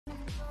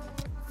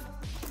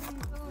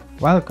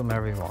Welcome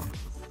everyone.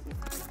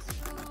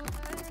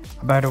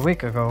 About a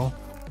week ago,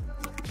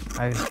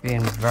 I was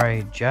being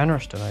very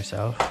generous to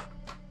myself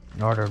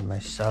and ordered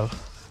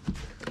myself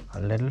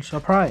a little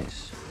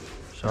surprise.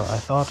 So I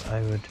thought I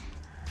would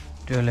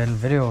do a little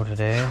video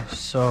today.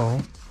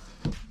 So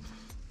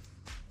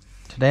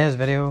today's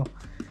video,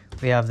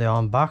 we have the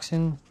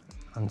unboxing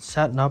and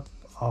setting up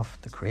of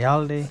the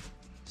Creality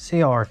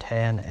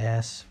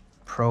CR10s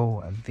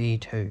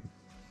ProV2.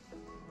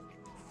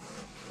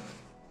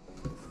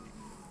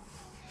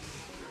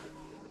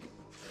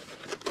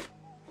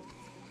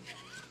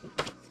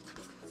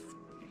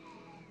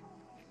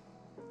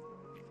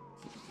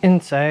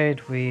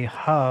 Inside we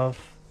have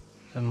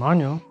the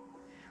manual,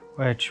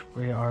 which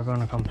we are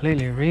going to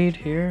completely read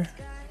here.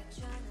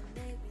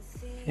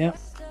 Yep.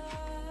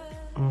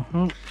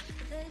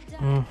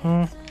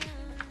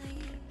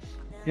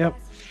 Yep.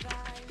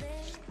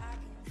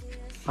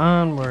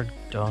 And we're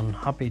done.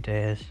 Happy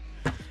days.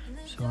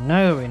 So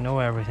now that we know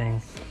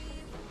everything,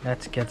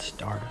 let's get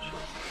started.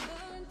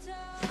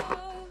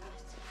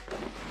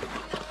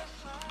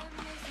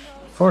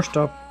 First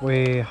up,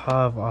 we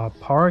have a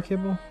power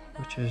cable,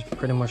 which is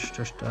pretty much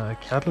just a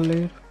kettle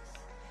lead.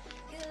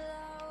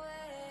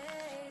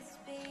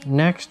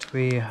 Next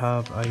we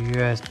have a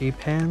USB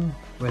pen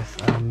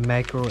with a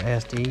micro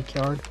SD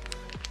card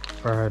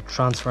for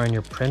transferring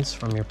your prints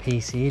from your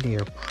PC to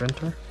your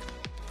printer.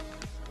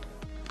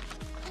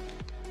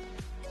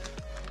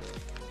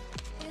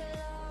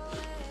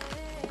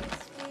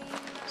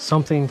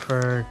 Something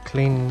for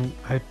cleaning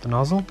out the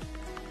nozzle,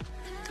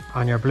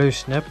 and your blue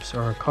snips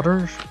or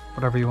cutters,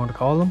 whatever you want to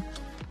call them.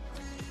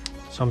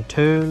 Some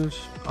tools,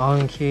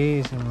 Allen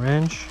keys and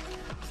wrench.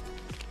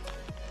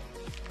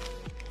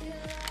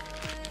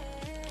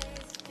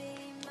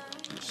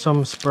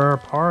 Some spare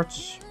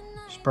parts,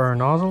 spare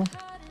nozzle.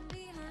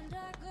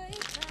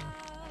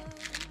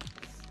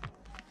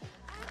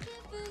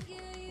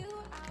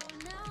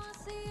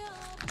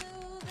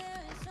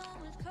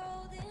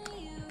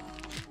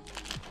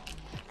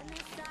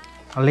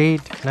 A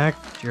lead to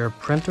connect your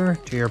printer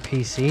to your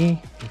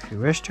PC if you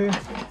wish to.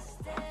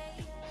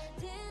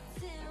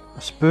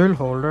 A spool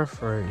holder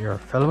for your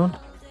filament.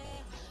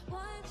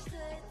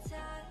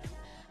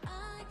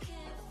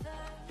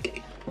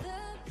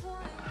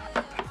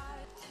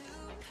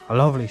 A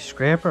lovely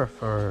scraper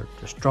for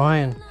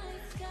destroying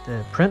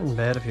the printing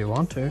bed if you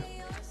want to.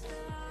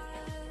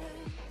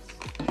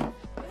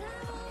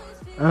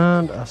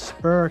 And a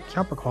spare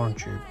Capricorn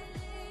tube.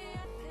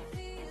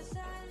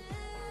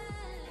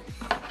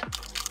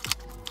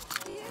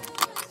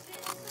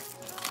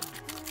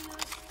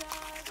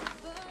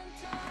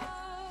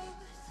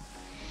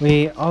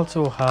 We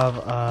also have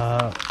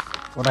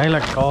what I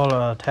like to call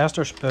a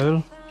tester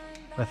spool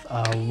with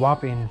a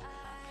whopping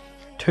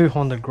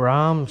 200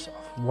 grams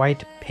of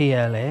white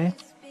PLA.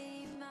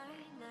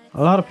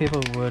 A lot of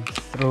people would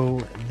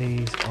throw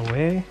these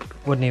away,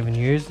 wouldn't even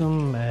use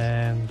them,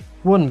 and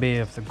wouldn't be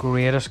of the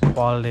greatest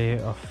quality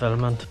of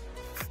filament.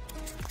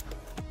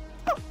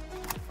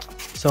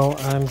 So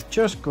I'm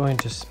just going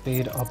to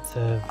speed up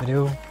the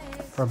video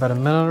for about a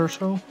minute or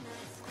so,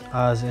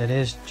 as it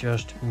is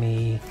just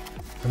me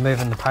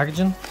removing the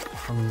packaging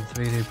from the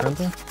 3D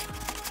printer.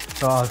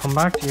 So I'll come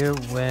back to you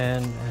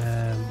when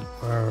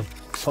we're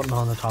putting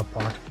on the top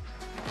part.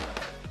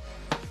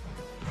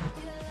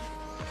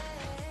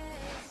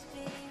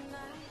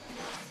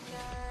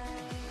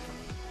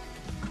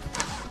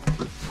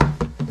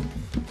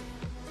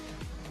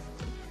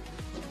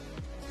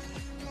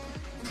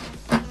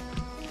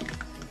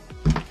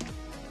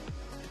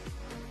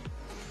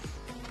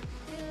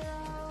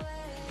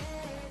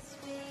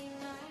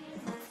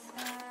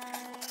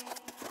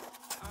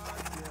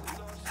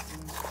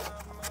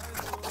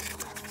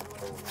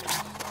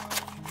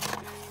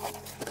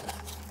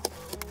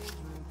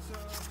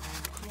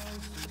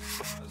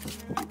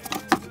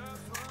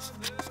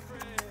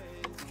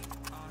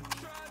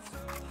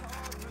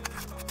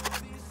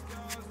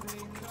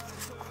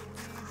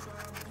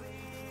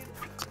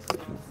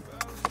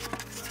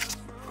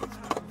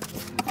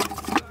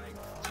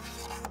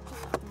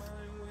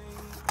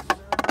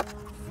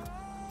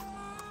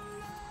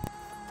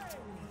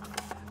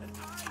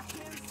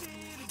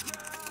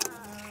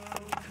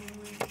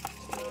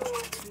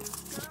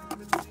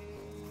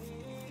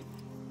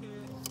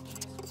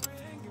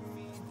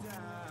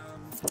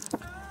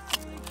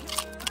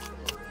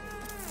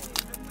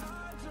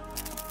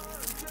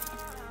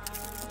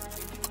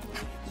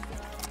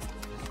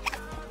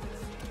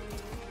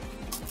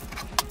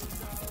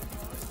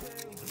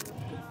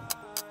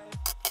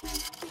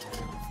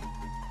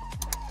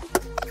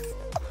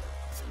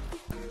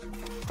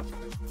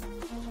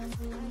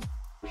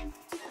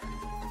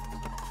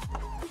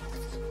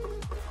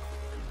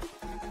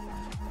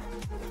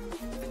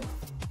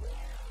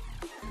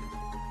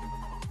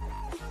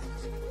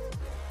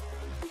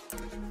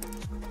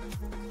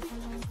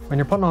 When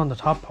you're putting on the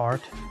top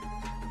part,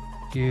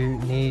 you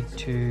need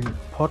to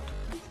put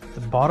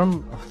the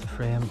bottom of the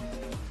frame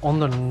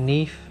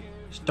underneath,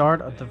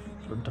 start at the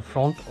the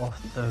front of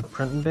the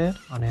printing bed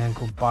and then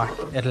go back.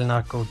 It'll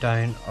not go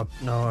down up.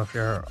 No, if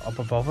you're up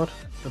above it,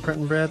 the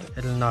printing bed,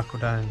 it'll not go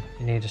down.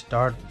 You need to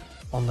start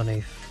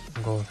underneath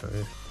and go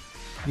through.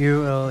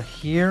 You will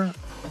hear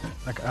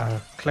like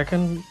a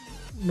clicking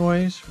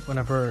noise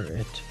whenever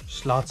it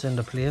slots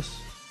into place.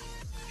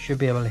 You should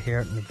be able to hear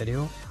it in the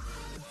video.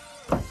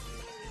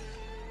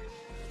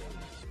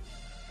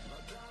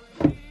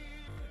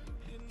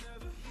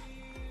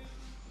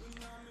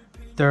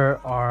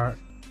 There are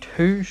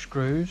 2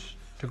 screws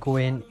to go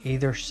in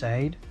either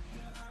side.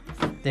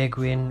 They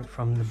go in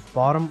from the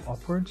bottom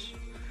upwards,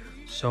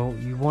 so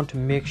you want to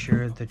make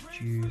sure that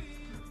you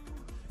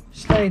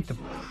slide the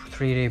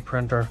 3D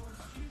printer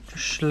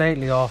just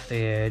slightly off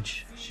the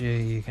edge so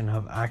you can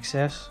have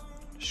access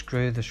to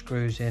screw the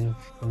screws in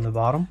from the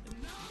bottom.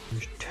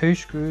 There's 2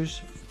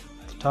 screws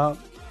at the top,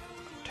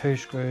 2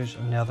 screws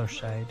on the other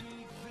side.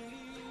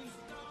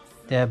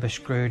 They'll be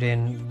screwed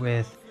in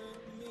with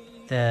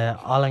the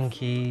Allen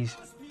keys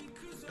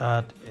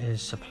that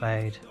is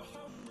supplied.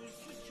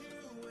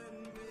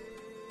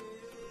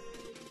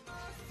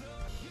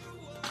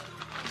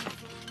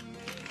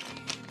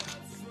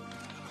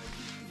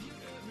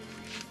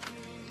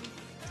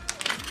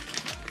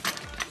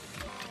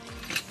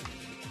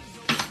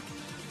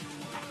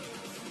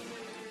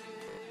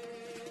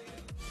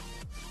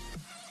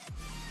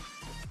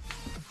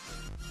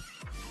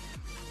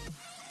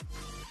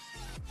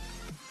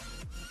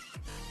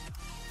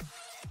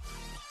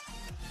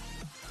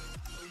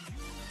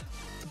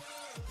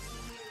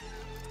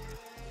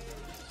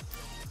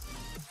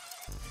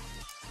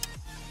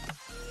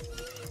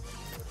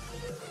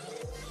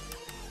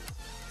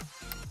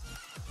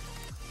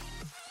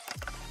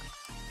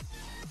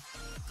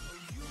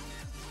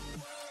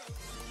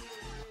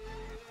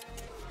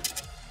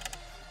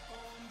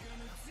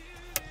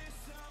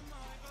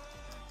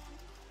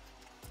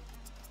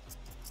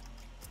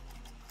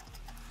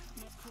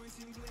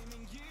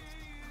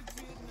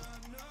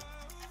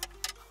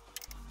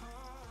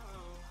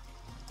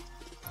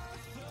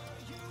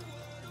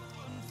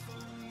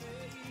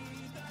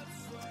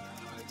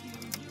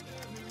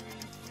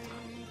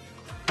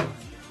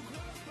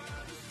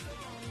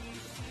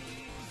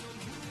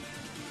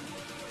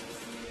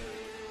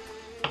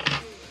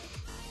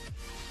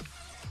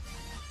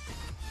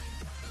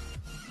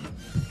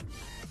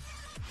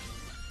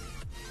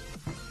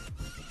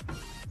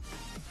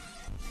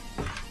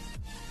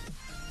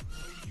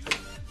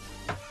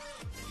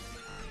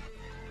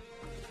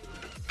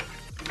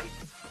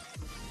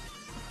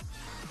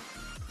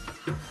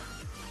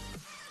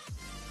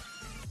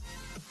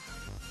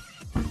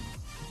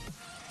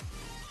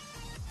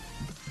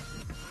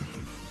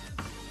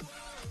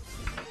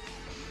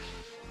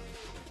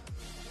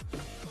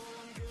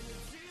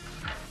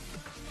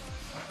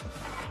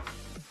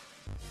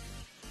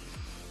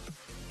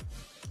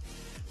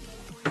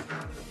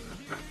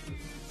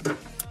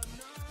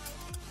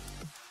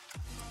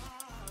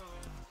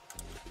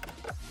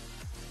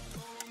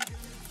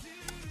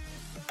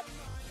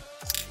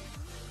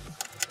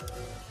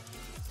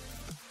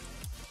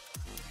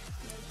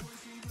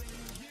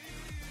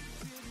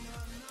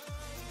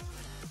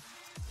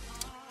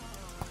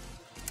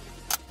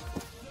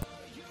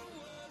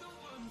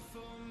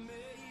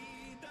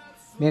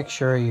 Make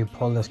sure you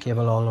pull this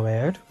cable all the way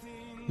out.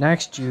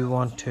 Next you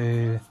want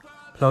to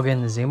plug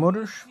in the Z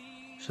motors.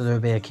 So there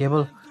will be a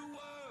cable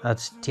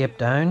that's taped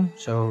down,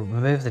 so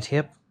remove the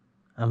tape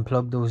and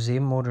plug those Z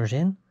motors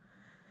in.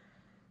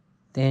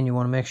 Then you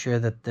want to make sure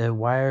that the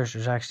wires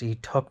is actually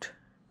tucked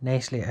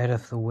nicely out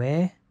of the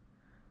way,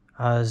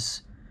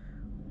 as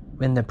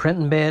when the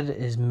printing bed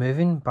is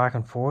moving back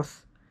and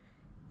forth,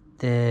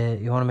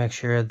 you want to make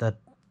sure that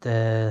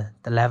the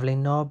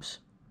leveling knobs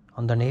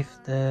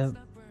underneath the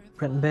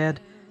printing bed,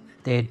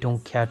 they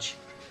don't catch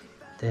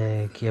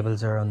the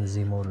cables that are on the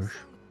Z motors.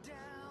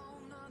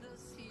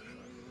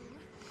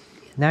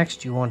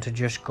 Next you want to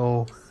just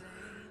go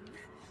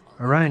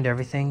around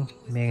everything,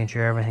 making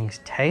sure everything's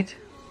tight.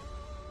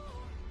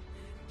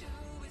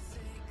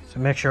 So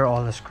make sure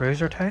all the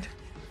screws are tight.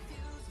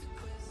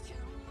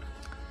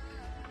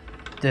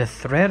 The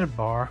threaded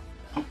bar,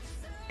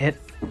 it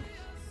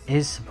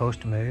is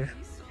supposed to move.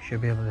 You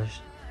should be able to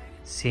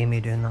see me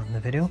doing that in the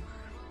video.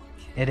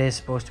 It is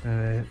supposed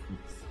to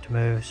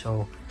move,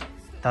 so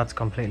that's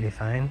completely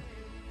fine.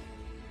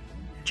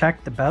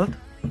 Check the belt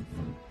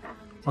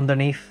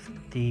underneath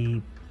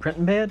the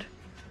printing bed.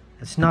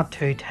 It's not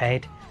too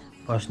tight,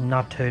 but it's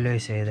not too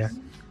loose either.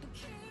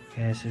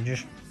 Okay, so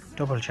just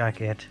double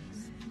check it.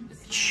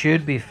 It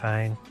should be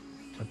fine,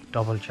 but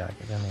double check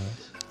it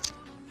anyways.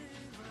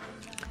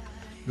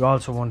 You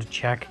also want to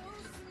check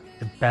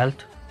the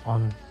belt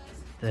on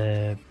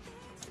the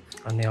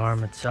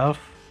arm itself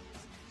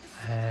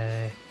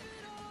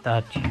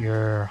that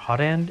your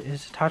hot end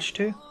is attached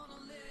to.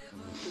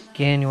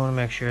 Again, you want to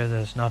make sure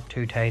that it's not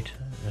too tight,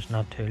 it's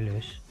not too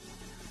loose.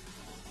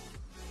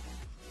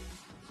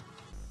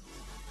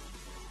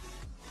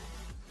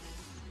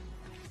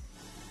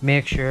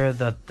 Make sure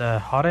that the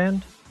hot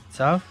end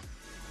itself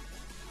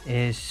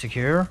is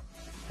secure,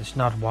 it's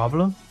not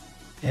wobbling.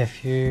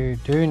 If you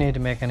do need to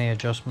make any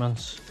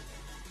adjustments,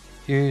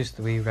 use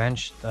the wee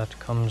wrench that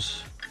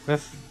comes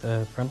with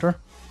the printer.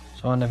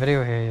 So in the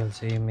video here you'll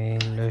see me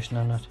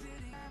loosening it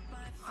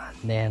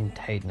and then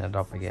tighten it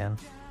up again.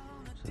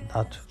 So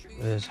that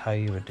is how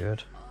you would do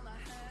it.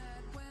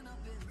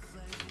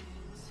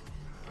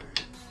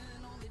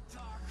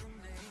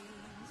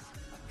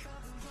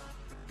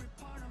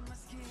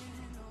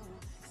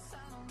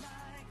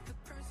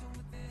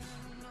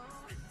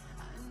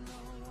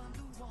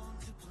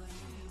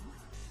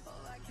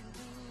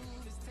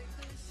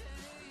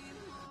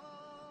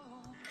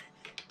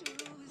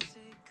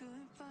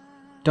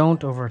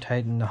 Don't over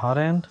tighten the hot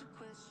end.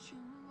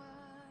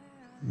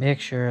 Make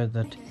sure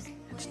that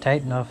it's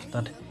tight enough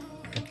that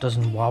it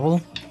doesn't wobble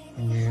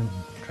when you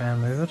try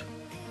and move it,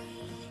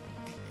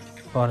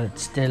 but it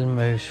still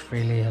moves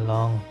freely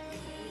along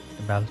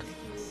the belt.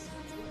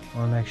 I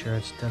want to make sure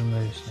it still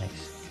moves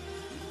nice.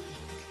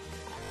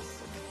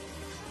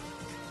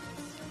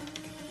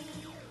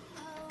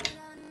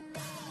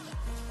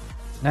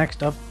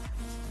 Next up,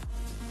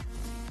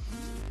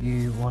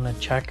 you want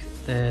to check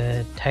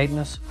the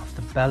tightness of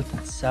the belt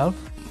itself.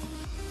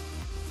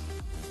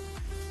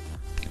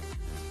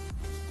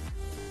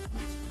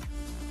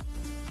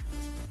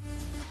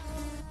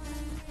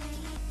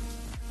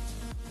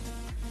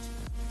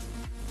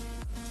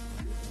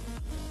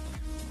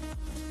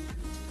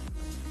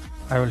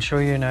 I will show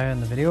you now in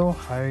the video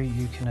how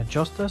you can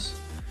adjust this.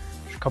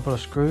 There's a couple of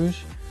screws,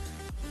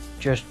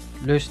 just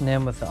loosen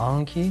them with the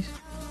Allen keys.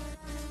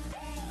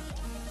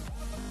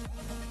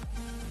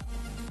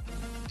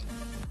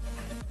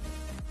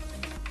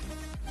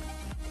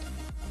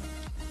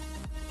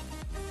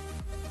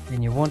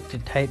 When you want to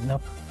tighten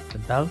up the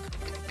belt,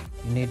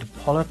 you need to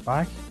pull it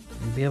back.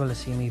 You'll be able to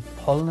see me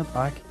pulling it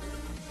back.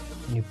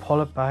 When you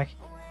pull it back,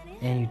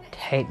 and you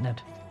tighten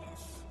it.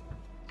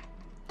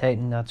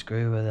 Tighten that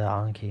screw with the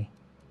Allen key.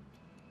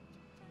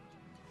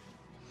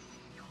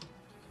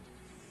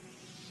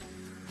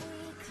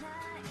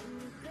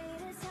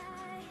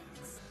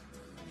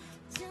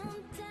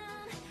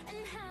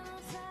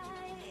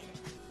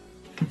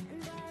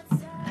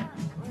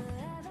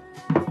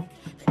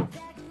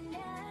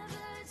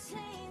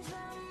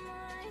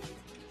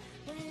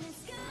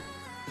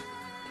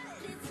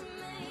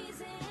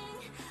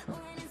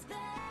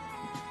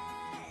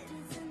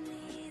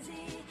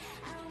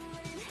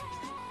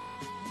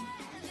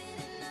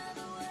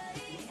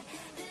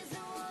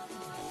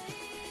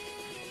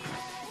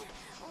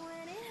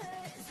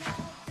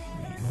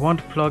 Want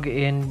to plug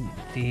in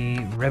the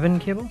ribbon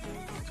cable.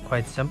 It's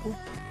quite simple.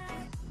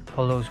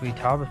 Pull those wee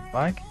tabs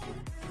back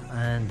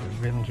and the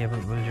ribbon cable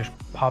will just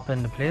pop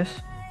into place.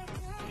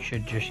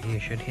 You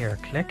should hear a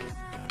click,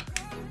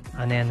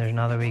 and then there's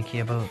another wee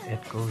cable,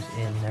 it goes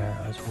in there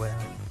as well.